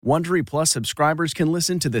Wondery Plus subscribers can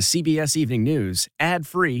listen to the CBS Evening News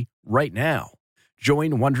ad-free right now.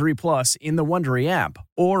 Join Wondery Plus in the Wondery app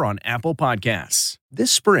or on Apple Podcasts.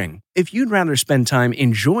 This spring, if you'd rather spend time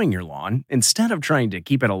enjoying your lawn instead of trying to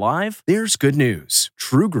keep it alive, there's good news.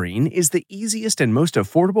 True Green is the easiest and most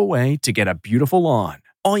affordable way to get a beautiful lawn.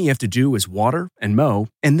 All you have to do is water and mow,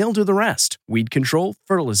 and they'll do the rest. Weed control,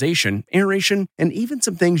 fertilization, aeration, and even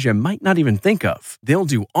some things you might not even think of. They'll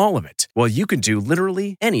do all of it, while you can do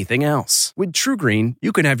literally anything else. With True Green,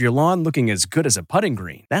 you can have your lawn looking as good as a putting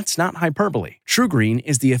green. That's not hyperbole. True Green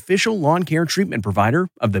is the official lawn care treatment provider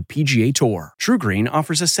of the PGA Tour. True Green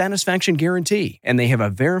offers a satisfaction guarantee, and they have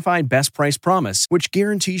a verified best price promise, which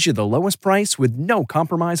guarantees you the lowest price with no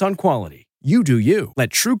compromise on quality. You do you. Let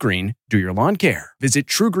True Green do your lawn care. Visit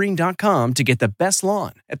TrueGreen.com to get the best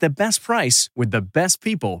lawn at the best price with the best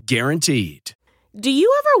people guaranteed. Do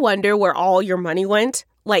you ever wonder where all your money went?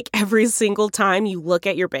 Like every single time you look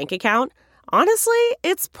at your bank account? Honestly,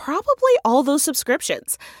 it's probably all those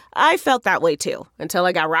subscriptions. I felt that way too, until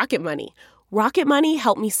I got Rocket Money. Rocket Money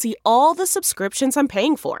helped me see all the subscriptions I'm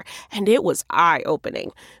paying for, and it was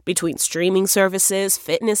eye-opening. Between streaming services,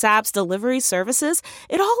 fitness apps, delivery services,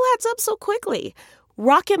 it all adds up so quickly.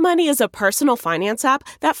 Rocket Money is a personal finance app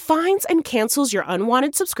that finds and cancels your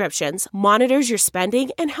unwanted subscriptions, monitors your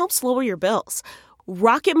spending, and helps lower your bills.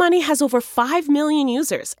 Rocket Money has over 5 million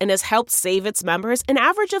users and has helped save its members an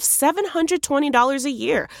average of $720 a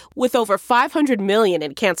year, with over 500 million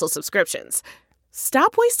in canceled subscriptions.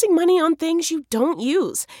 Stop wasting money on things you don't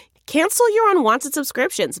use. Cancel your unwanted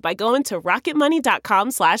subscriptions by going to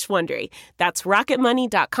rocketmoney.com/Wondery. That's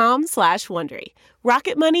rocketmoney.com/Wondery.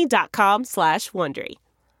 rocketmoney.com/Wondery.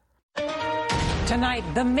 Tonight,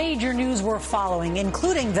 the major news we're following,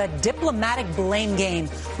 including the diplomatic blame game,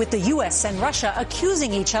 with the U.S. and Russia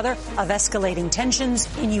accusing each other of escalating tensions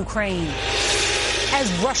in Ukraine. As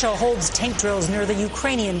Russia holds tank drills near the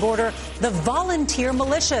Ukrainian border, the volunteer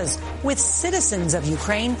militias, with citizens of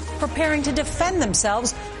Ukraine preparing to defend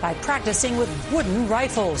themselves by practicing with wooden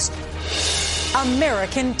rifles.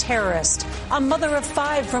 American terrorist. A mother of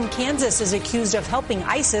 5 from Kansas is accused of helping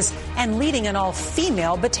ISIS and leading an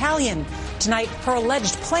all-female battalion. Tonight, her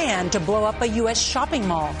alleged plan to blow up a U.S. shopping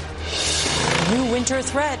mall. New winter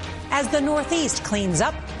threat. As the Northeast cleans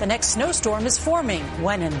up, the next snowstorm is forming.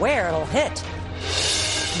 When and where it'll hit.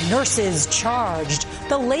 Nurses charged.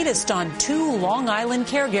 The latest on 2 Long Island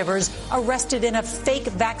caregivers arrested in a fake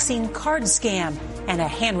vaccine card scam and a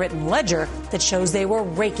handwritten ledger that shows they were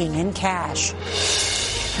raking in cash.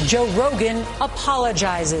 Joe Rogan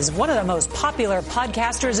apologizes. One of the most popular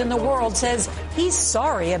podcasters in the world says he's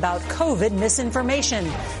sorry about COVID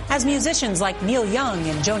misinformation as musicians like Neil Young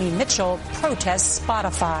and Joni Mitchell protest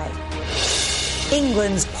Spotify.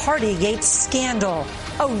 England's Partygate scandal.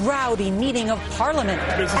 A rowdy meeting of Parliament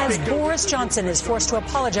as Boris Johnson is forced to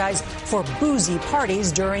apologize for boozy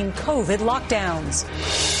parties during COVID lockdowns.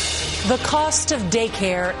 The cost of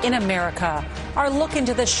daycare in America. Our look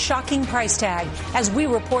into the shocking price tag as we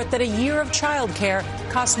report that a year of childcare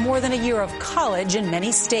costs more than a year of college in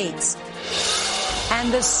many states.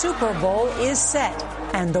 And the Super Bowl is set,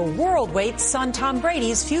 and the world waits on Tom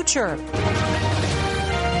Brady's future.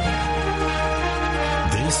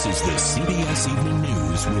 This is the CBS Evening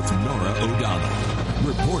News with Norah O'Donnell,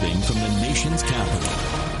 reporting from the nation's capital.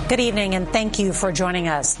 Good evening, and thank you for joining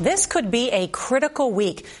us. This could be a critical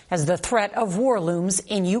week as the threat of war looms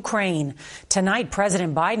in Ukraine. Tonight,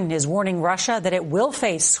 President Biden is warning Russia that it will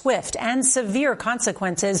face swift and severe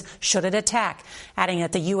consequences should it attack, adding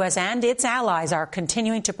that the U.S. and its allies are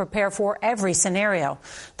continuing to prepare for every scenario.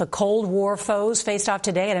 The Cold War foes faced off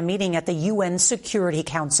today at a meeting at the UN Security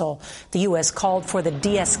Council. The U.S. called for the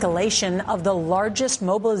de-escalation of the largest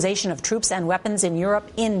mobilization of troops and weapons in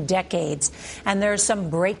Europe in decades. And there's some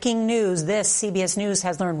breaking news. This CBS News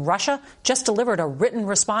has learned Russia just delivered a written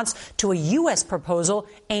response to a U.S. proposal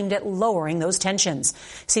aimed at lowering those tensions.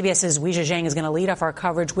 CBS's Weijia Zhang is going to lead off our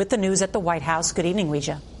coverage with the news at the White House. Good evening,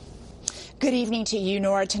 Weijia. Good evening to you,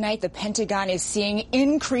 Norah. Tonight, the Pentagon is seeing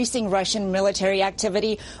increasing Russian military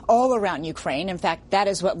activity all around Ukraine. In fact, that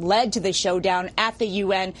is what led to the showdown at the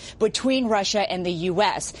UN between Russia and the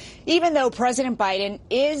U.S. Even though President Biden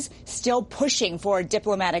is still pushing for a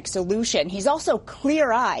diplomatic solution, he's also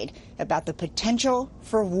clear-eyed about the potential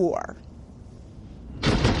for war.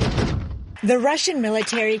 The Russian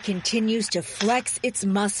military continues to flex its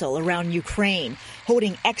muscle around Ukraine,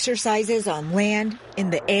 holding exercises on land, in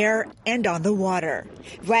the air, and on the water.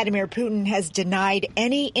 Vladimir Putin has denied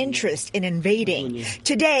any interest in invading.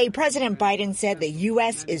 Today, President Biden said the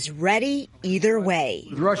U.S. is ready either way.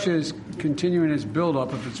 Russia is continuing its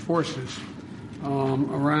buildup of its forces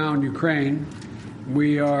around Ukraine.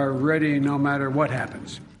 We are ready no matter what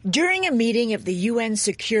happens. During a meeting of the UN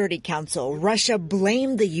Security Council, Russia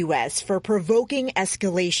blamed the U.S. for provoking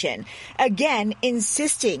escalation, again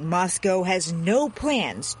insisting Moscow has no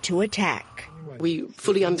plans to attack. We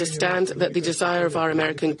fully understand that the desire of our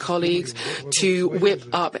American colleagues to whip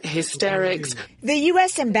up hysterics. The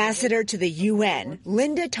U.S. ambassador to the UN,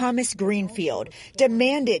 Linda Thomas-Greenfield,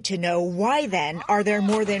 demanded to know why then are there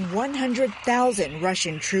more than 100,000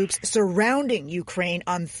 Russian troops surrounding Ukraine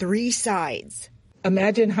on three sides.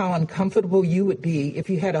 Imagine how uncomfortable you would be if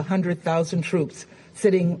you had 100,000 troops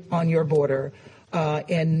sitting on your border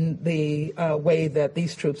in the way that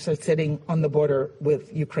these troops are sitting on the border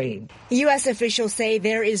with Ukraine. U.S. officials say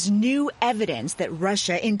there is new evidence that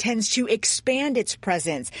Russia intends to expand its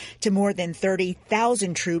presence to more than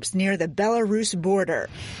 30,000 troops near the Belarus border.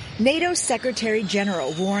 NATO Secretary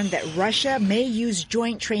General warned that Russia may use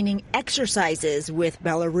joint training exercises with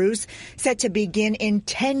Belarus, set to begin in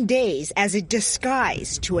 10 days as a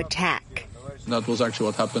disguise to attack. That was actually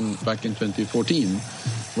what happened back in 2014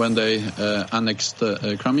 when they annexed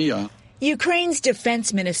Crimea. Ukraine's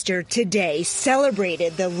defense minister today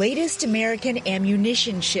celebrated the latest American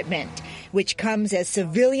ammunition shipment, which comes as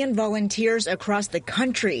civilian volunteers across the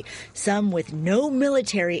country, some with no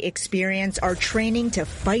military experience, are training to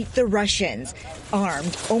fight the Russians,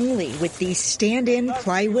 armed only with these stand-in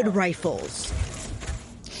plywood rifles.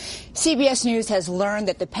 CBS News has learned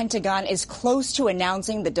that the Pentagon is close to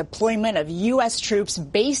announcing the deployment of U.S. troops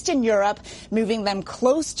based in Europe, moving them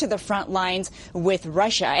close to the front lines with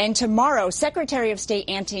Russia. And tomorrow, Secretary of State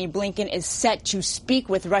Antony Blinken is set to speak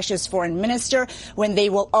with Russia's foreign minister when they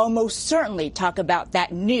will almost certainly talk about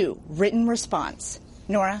that new written response.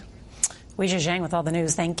 Norah? Weijia Zhang with all the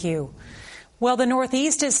news. Thank you. Well, the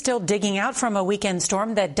Northeast is still digging out from a weekend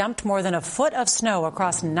storm that dumped more than a foot of snow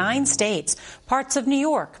across 9 states. Parts of New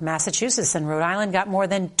York, Massachusetts, and Rhode Island got more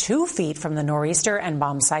than 2 feet from the nor'easter and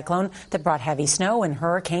bomb cyclone that brought heavy snow and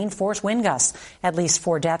hurricane-force wind gusts. At least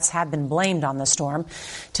 4 deaths have been blamed on the storm.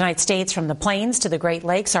 Tonight, states from the plains to the Great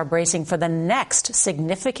Lakes are bracing for the next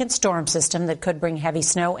significant storm system that could bring heavy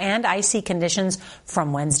snow and icy conditions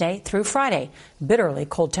from Wednesday through Friday. Bitterly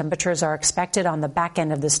cold temperatures are expected on the back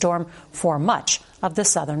end of the storm for much of the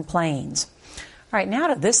southern plains. All right, now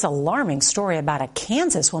to this alarming story about a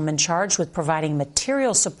Kansas woman charged with providing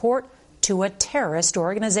material support to a terrorist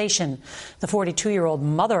organization. The 42-year-old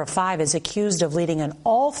mother of 5 is accused of leading an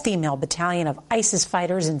all-female battalion of ISIS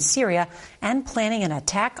fighters in Syria and planning an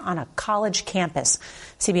attack on a college campus.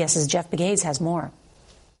 CBS's Jeff Begayes has more.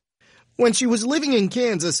 When she was living in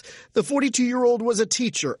Kansas, the 42-year-old was a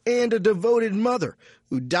teacher and a devoted mother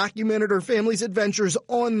who documented her family's adventures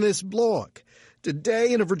on this blog.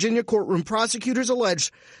 Today, in a Virginia courtroom, prosecutors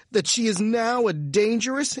alleged that she is now a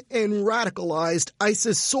dangerous and radicalized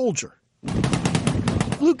ISIS soldier.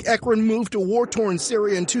 Luke Ekron moved to war-torn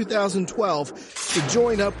Syria in 2012 to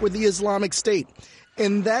join up with the Islamic State.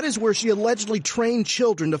 And that is where she allegedly trained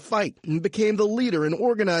children to fight and became the leader and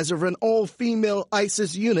organizer of an all-female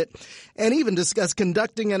ISIS unit, and even discussed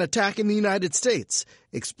conducting an attack in the United States,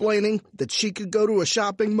 explaining that she could go to a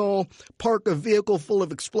shopping mall, park a vehicle full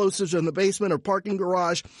of explosives in the basement or parking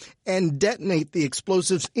garage, and detonate the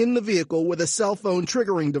explosives in the vehicle with a cell phone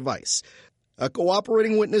triggering device. A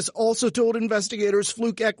cooperating witness also told investigators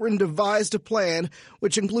Fluke Ekron devised a plan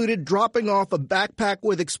which included dropping off a backpack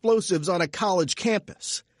with explosives on a college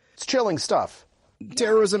campus. It's chilling stuff.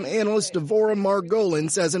 Terrorism analyst Devorah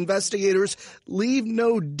Margolin says investigators leave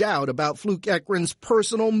no doubt about Fluke Ekron's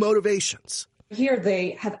personal motivations. Here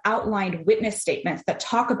they have outlined witness statements that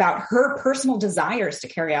talk about her personal desires to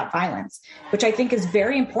carry out violence, which I think is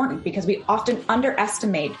very important because we often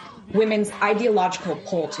underestimate women's ideological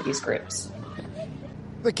pull to these groups.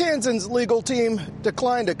 The Kansas legal team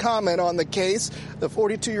declined to comment on the case. The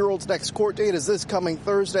 42-year-old's next court date is this coming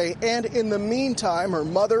Thursday. And in the meantime, her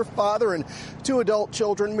mother, father, and 2 adult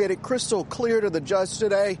children made it crystal clear to the judge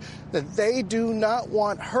today that they do not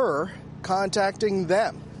want her contacting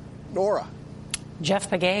them. Norah.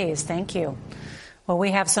 Jeff Begayes, thank you. Well,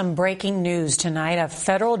 we have some breaking news tonight. A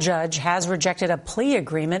federal judge has rejected a plea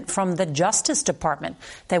agreement from the Justice Department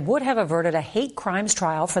that would have averted a hate crimes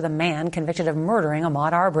trial for the man convicted of murdering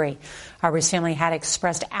Ahmaud Arbery. Arbery's family had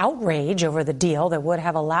expressed outrage over the deal that would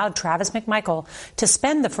have allowed Travis McMichael to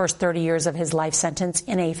spend the first 30 years of his life sentence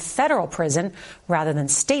in a federal prison rather than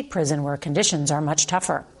state prison where conditions are much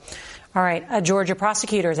tougher. All right. A Georgia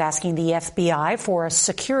prosecutor is asking the FBI for a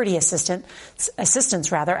security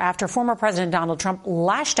assistance after former President Donald Trump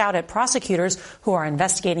lashed out at prosecutors who are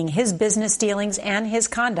investigating his business dealings and his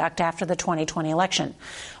conduct after the 2020 election.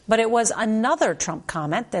 But it was another Trump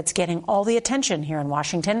comment that's getting all the attention here in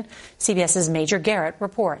Washington. CBS's Major Garrett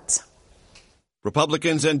reports.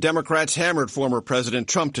 Republicans and Democrats hammered former President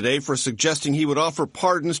Trump today for suggesting he would offer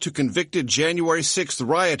pardons to convicted January 6th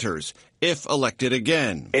rioters if elected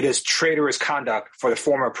again. It is traitorous conduct for the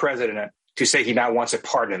former president to say he now wants to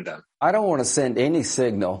pardon them. I don't want to send any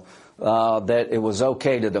signal that it was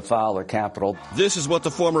okay to defile the Capitol. This is what the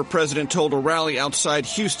former president told a rally outside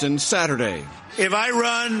Houston Saturday. If I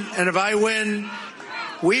run and if I win,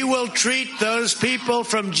 we will treat those people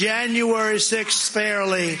from January 6th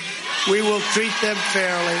fairly. We will treat them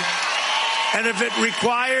fairly. And if it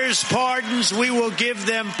requires pardons, we will give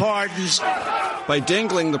them pardons. By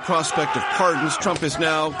dangling the prospect of pardons, Trump has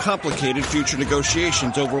now complicated future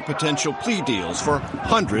negotiations over potential plea deals for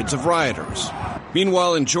hundreds of rioters.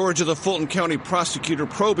 Meanwhile, in Georgia, the Fulton County prosecutor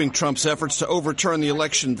probing Trump's efforts to overturn the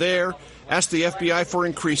election there asked the FBI for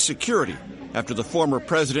increased security after the former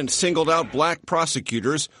president singled out black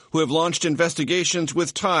prosecutors who have launched investigations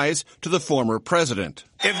with ties to the former president.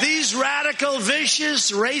 If these radical,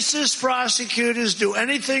 vicious, racist prosecutors do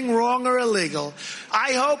anything wrong or illegal,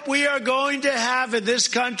 I hope we are going to have in this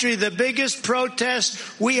country the biggest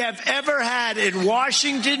protest we have ever had in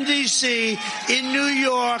Washington, D.C., in New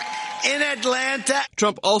York, in Atlanta.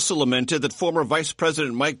 Trump also lamented that former Vice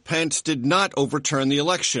President Mike Pence did not overturn the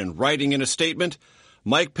election, writing in a statement,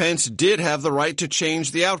 Mike Pence did have the right to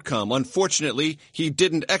change the outcome. Unfortunately, he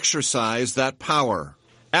didn't exercise that power.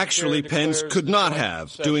 Actually, Pence could not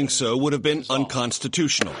have. Doing so would have been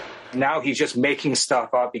unconstitutional. Now he's just making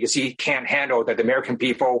stuff up because he can't handle that the American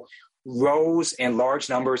people rose in large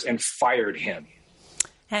numbers and fired him.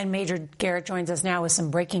 And Major Garrett joins us now with some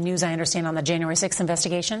breaking news, I understand, on the January 6th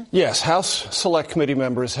investigation. Yes, House Select Committee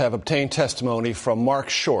members have obtained testimony from Mark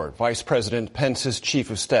Short, Vice President Pence's chief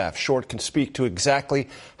of staff. Short can speak to exactly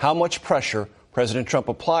how much pressure President Trump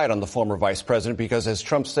applied on the former vice president because, as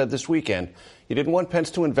Trump said this weekend, he didn't want Pence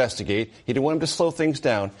to investigate. He didn't want him to slow things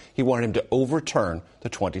down. He wanted him to overturn the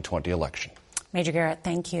 2020 election. Major Garrett,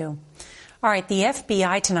 thank you. All right, the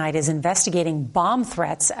FBI tonight is investigating bomb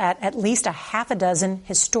threats at least a half a dozen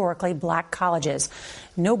historically black colleges.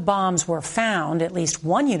 No bombs were found. At least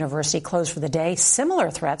one university closed for the day. Similar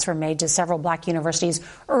threats were made to several black universities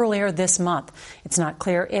earlier this month. It's not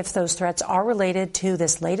clear if those threats are related to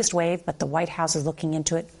this latest wave, but the White House is looking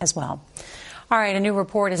into it as well. All right, a new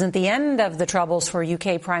report isn't the end of the troubles for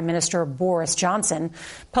UK Prime Minister Boris Johnson.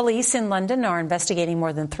 Police in London are investigating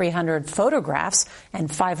more than 300 photographs and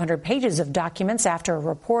 500 pages of documents after a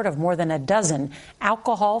report of more than a dozen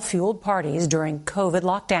alcohol-fueled parties during COVID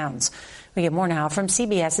lockdowns. We get more now from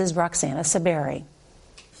CBS's Roxana Saberi.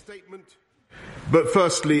 But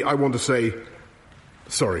firstly, I want to say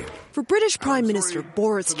sorry. For British Prime Minister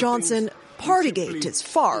Boris Johnson, Partygate is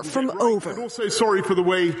far from over. I'm also sorry for the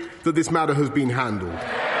way that this matter has been handled.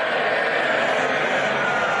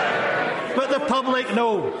 But the public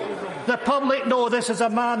know. The public know this is a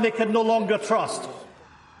man they can no longer trust.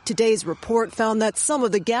 Today's report found that some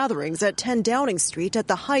of the gatherings at 10 Downing Street at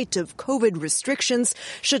the height of COVID restrictions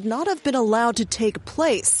should not have been allowed to take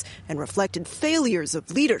place and reflected failures of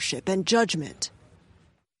leadership and judgment.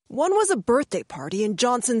 One was a birthday party in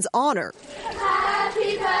Johnson's honor.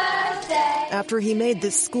 Happy birthday! After he made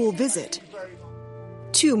this school visit.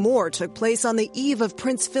 Two more took place on the eve of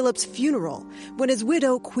Prince Philip's funeral, when his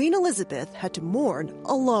widow, Queen Elizabeth, had to mourn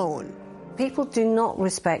alone. People do not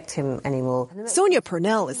respect him anymore. Sonia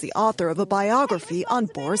Purnell is the author of a biography on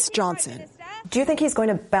Boris Johnson. Do you think he's going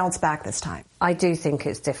to bounce back this time? I do think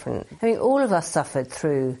it's different. I mean, all of us suffered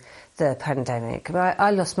through the pandemic.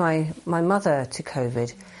 I lost my mother to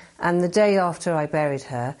COVID. And the day after I buried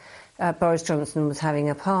her, Boris Johnson was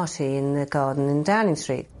having a party in the garden in Downing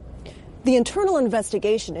Street. The internal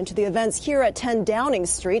investigation into the events here at 10 Downing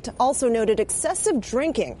Street also noted excessive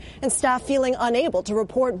drinking and staff feeling unable to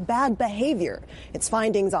report bad behavior. Its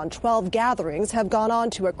findings on 12 gatherings have gone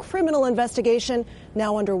on to a criminal investigation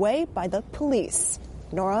now underway by the police.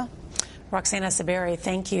 Norah? Roxana Saberi,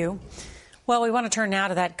 thank you. Well, we want to turn now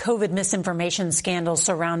to that COVID misinformation scandal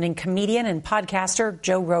surrounding comedian and podcaster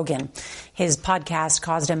Joe Rogan. His podcast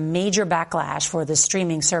caused a major backlash for the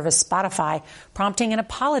streaming service Spotify, prompting an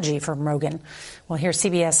apology from Rogan. Well, here's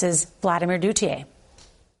CBS's Vladimir Duthier.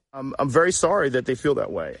 I'm very sorry that they feel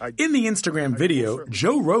that way. In the Instagram video,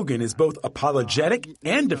 Joe Rogan is both apologetic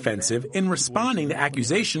and defensive in responding to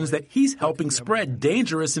accusations that he's helping spread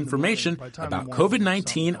dangerous information about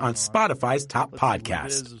COVID-19 on Spotify's top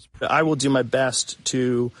podcast. I will do my best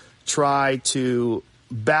to try to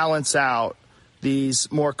balance out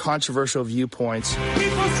these more controversial viewpoints.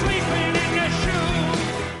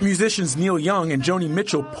 Musicians Neil Young and Joni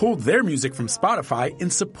Mitchell pulled their music from Spotify in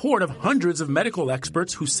support of hundreds of medical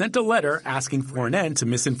experts who sent a letter asking for an end to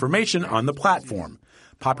misinformation on the platform.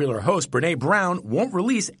 Popular host Brene Brown won't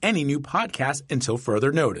release any new podcasts until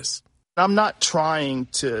further notice. I'm not trying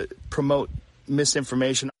to promote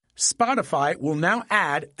misinformation. Spotify will now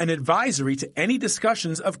add an advisory to any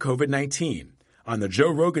discussions of COVID-19. On the Joe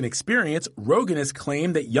Rogan Experience, Rogan has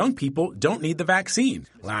claimed that young people don't need the vaccine.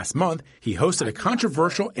 Last month, he hosted a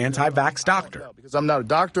controversial anti-vax doctor. Because I'm not a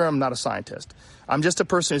doctor, I'm not a scientist. I'm just a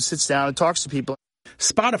person who sits down and talks to people.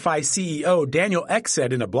 Spotify CEO Daniel Ek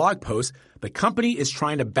said in a blog post, the company is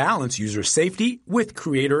trying to balance user safety with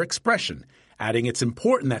creator expression, adding it's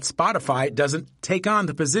important that Spotify doesn't take on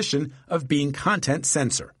the position of being content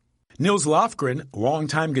censor. Nils Lofgren,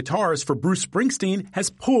 longtime guitarist for Bruce Springsteen, has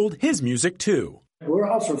pulled his music too. We're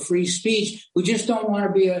all for free speech. We just don't want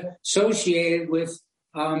to be associated with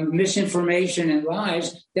misinformation and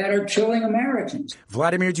lies that are killing Americans.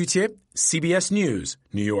 Vladimir Duthiers, CBS News,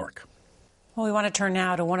 New York. Well, we want to turn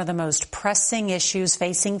now to one of the most pressing issues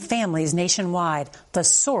facing families nationwide, the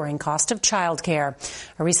soaring cost of childcare.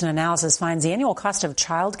 A recent analysis finds the annual cost of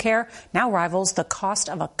childcare now rivals the cost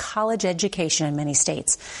of a college education in many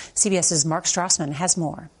states. CBS's Mark Strassman has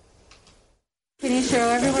more. Can you show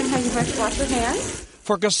everyone how you wash your hands?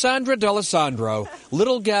 For Cassandra D'Alessandro,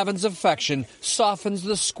 little Gavin's affection softens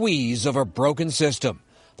the squeeze of a broken system.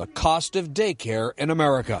 The cost of daycare in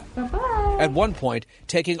America. Bye-bye. At one point,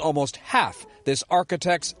 taking almost half this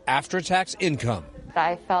architect's after-tax income.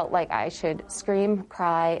 I felt like I should scream,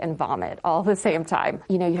 cry, and vomit all at the same time.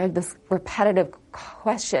 You know, you have this repetitive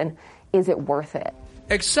question, is it worth it?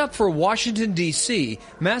 Except for Washington, D.C.,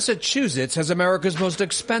 Massachusetts has America's most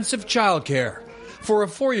expensive childcare. For a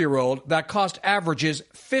 4-year-old, that cost averages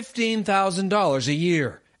 $15,000 a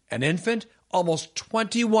year. An infant, almost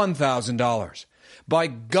 $21,000. By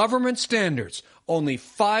government standards, only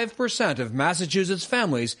 5% of Massachusetts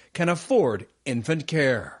families can afford infant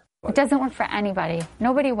care. It doesn't work for anybody.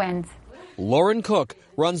 Nobody wins. Lauren Cook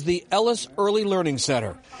runs the Ellis Early Learning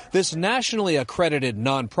Center. This nationally accredited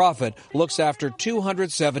nonprofit looks after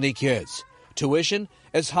 270 kids. Tuition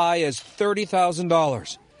as high as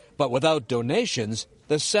 $30,000. But without donations,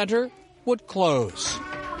 the center would close.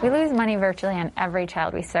 We lose money virtually on every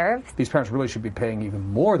child we serve. These parents really should be paying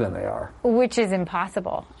even more than they are. Which is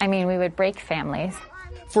impossible. I mean, we would break families.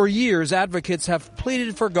 For years, advocates have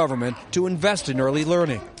pleaded for government to invest in early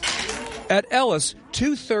learning. At Ellis,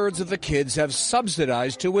 2/3 of the kids have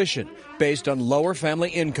subsidized tuition based on lower family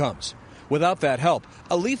incomes. Without that help,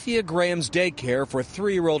 Alethea Graham's daycare for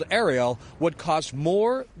 3-year-old Ariel would cost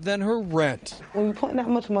more than her rent. When you're putting that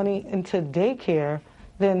much money into daycare,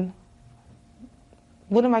 then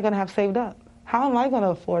what am I going to have saved up? How am I going to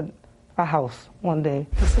afford a house one day?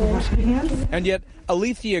 And yet,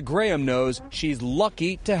 Alethea Graham knows she's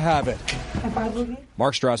lucky to have it.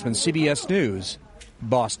 Mark Strassman, CBS News,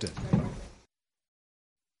 Boston.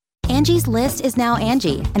 Angie's List is now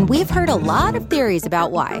Angie, and we've heard a lot of theories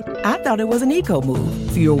about why. I thought it was an eco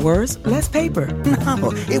move. Fewer words, less paper.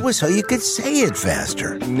 No, it was so you could say it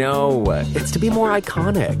faster. No, it's to be more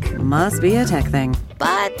iconic. Must be a tech thing.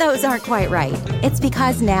 But those aren't quite right. It's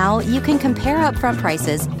because now you can compare upfront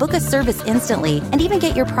prices, book a service instantly, and even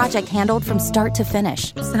get your project handled from start to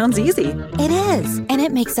finish. Sounds easy. It is, and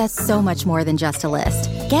it makes us so much more than just a list.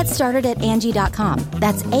 Get started at Angie.com.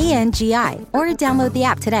 That's ANGI, or download the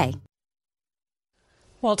app today.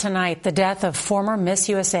 Well, tonight, the death of former Miss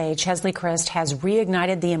USA Cheslie Kryst has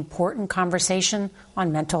reignited the important conversation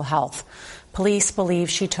on mental health. Police believe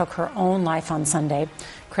she took her own life on Sunday.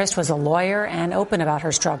 Kryst was a lawyer and open about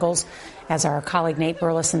her struggles. As our colleague Nate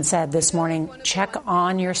Burleson said this morning, check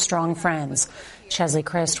on your strong friends. Cheslie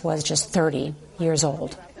Kryst was just 30 years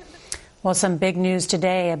old. Well, some big news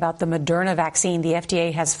today about the Moderna vaccine. The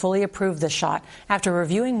FDA has fully approved the shot after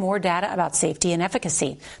reviewing more data about safety and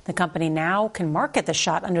efficacy. The company now can market the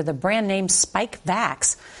shot under the brand name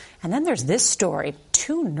Spikevax. And then there's this story.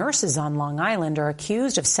 2 nurses on Long Island are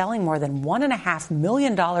accused of selling more than $1.5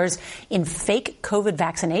 million in fake COVID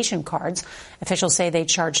vaccination cards. Officials say they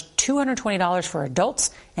charged $220 for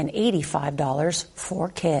adults and $85 for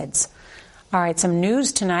kids. All right, some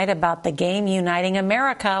news tonight about the game uniting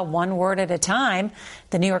America, one word at a time.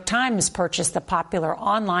 The New York Times purchased the popular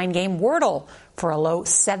online game Wordle for a low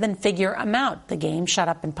seven-figure amount. The game shot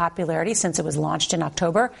up in popularity since it was launched in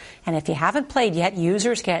October. And if you haven't played yet,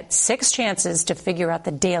 users get 6 chances to figure out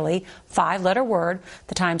the daily 5-letter word.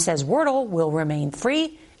 The Times says Wordle will remain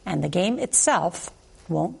free and the game itself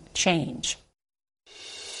won't change.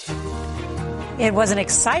 It was an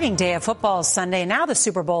exciting day of football Sunday. Now the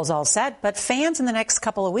Super Bowl's all set, but fans in the next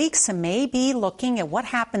couple of weeks may be looking at what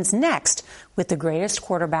happens next with the greatest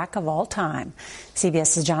quarterback of all time.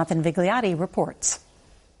 CBS's Jonathan Vigliotti reports.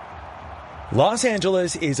 Los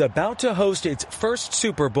Angeles is about to host its first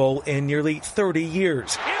Super Bowl in nearly 30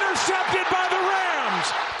 years. Intercepted by the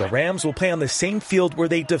Rams! The Rams will play on the same field where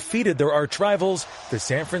they defeated their arch rivals, the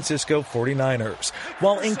San Francisco 49ers.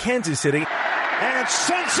 While in Kansas City, and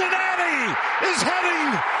Cincinnati is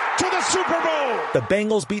heading to the Super Bowl. The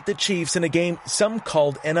Bengals beat the Chiefs in a game some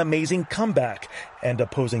called an amazing comeback, and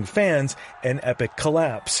opposing fans an epic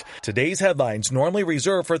collapse. Today's headlines, normally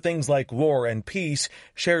reserved for things like war and peace,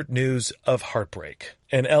 shared news of heartbreak.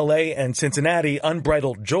 In LA and Cincinnati,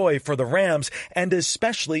 unbridled joy for the Rams and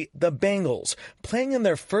especially the Bengals, playing in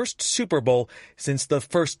their first Super Bowl since the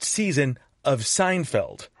first season of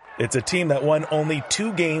Seinfeld. It's a team that won only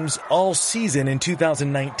 2 games all season in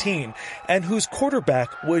 2019 and whose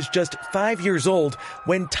quarterback was just 5 years old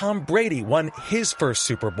when Tom Brady won his first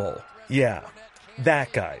Super Bowl. Yeah,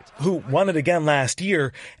 that guy, who won it again last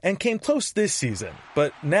year and came close this season,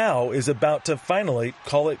 but now is about to finally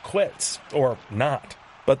call it quits, or not.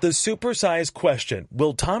 But the supersized question,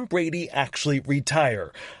 will Tom Brady actually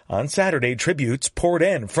retire? On Saturday, tributes poured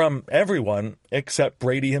in from everyone except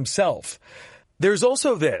Brady himself. There's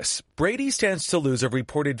also this. Brady stands to lose a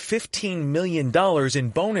reported $15 million in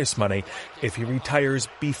bonus money if he retires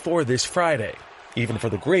before this Friday. Even for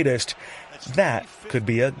the greatest, that could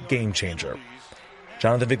be a game changer.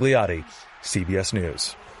 Jonathan Vigliotti, CBS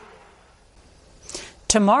News.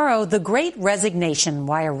 Tomorrow, the Great Resignation,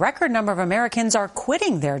 why a record number of Americans are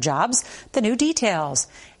quitting their jobs, the new details.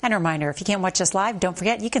 And a reminder, if you can't watch us live, don't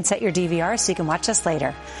forget you can set your DVR so you can watch us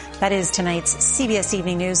later. That is tonight's CBS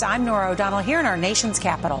Evening News. I'm Norah O'Donnell here in our nation's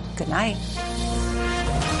capital. Good night.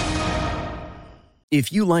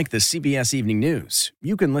 If you like the CBS Evening News,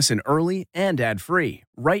 you can listen early and ad-free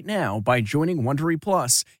right now by joining Wondery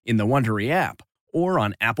Plus in the Wondery app or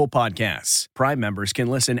on Apple Podcasts. Prime members can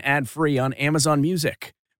listen ad-free on Amazon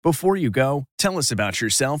Music. Before you go, tell us about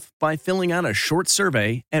yourself by filling out a short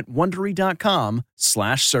survey at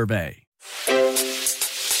Wondery.com/survey.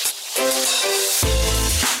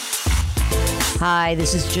 Hi,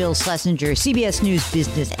 this is Jill Schlesinger, CBS News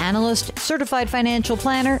business analyst, certified financial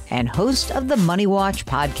planner, and host of the Money Watch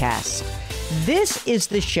podcast. This is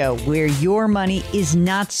the show where your money is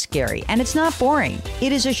not scary and it's not boring.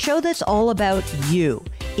 It is a show that's all about you.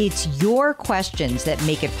 It's your questions that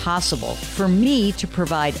make it possible for me to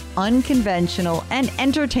provide unconventional and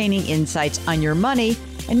entertaining insights on your money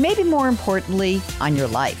and maybe more importantly, on your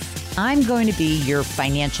life. I'm going to be your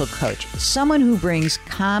financial coach, someone who brings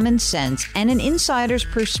common sense and an insider's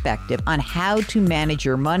perspective on how to manage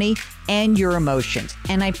your money and your emotions.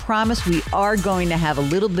 And I promise we are going to have a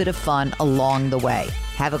little bit of fun along the way.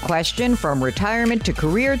 Have a question from retirement to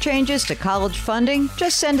career changes to college funding?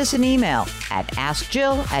 Just send us an email at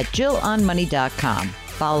askjill@jillonmoney.com.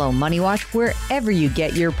 Follow Money Watch wherever you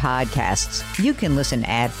get your podcasts. You can listen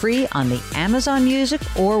ad-free on the Amazon Music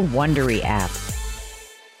or Wondery app.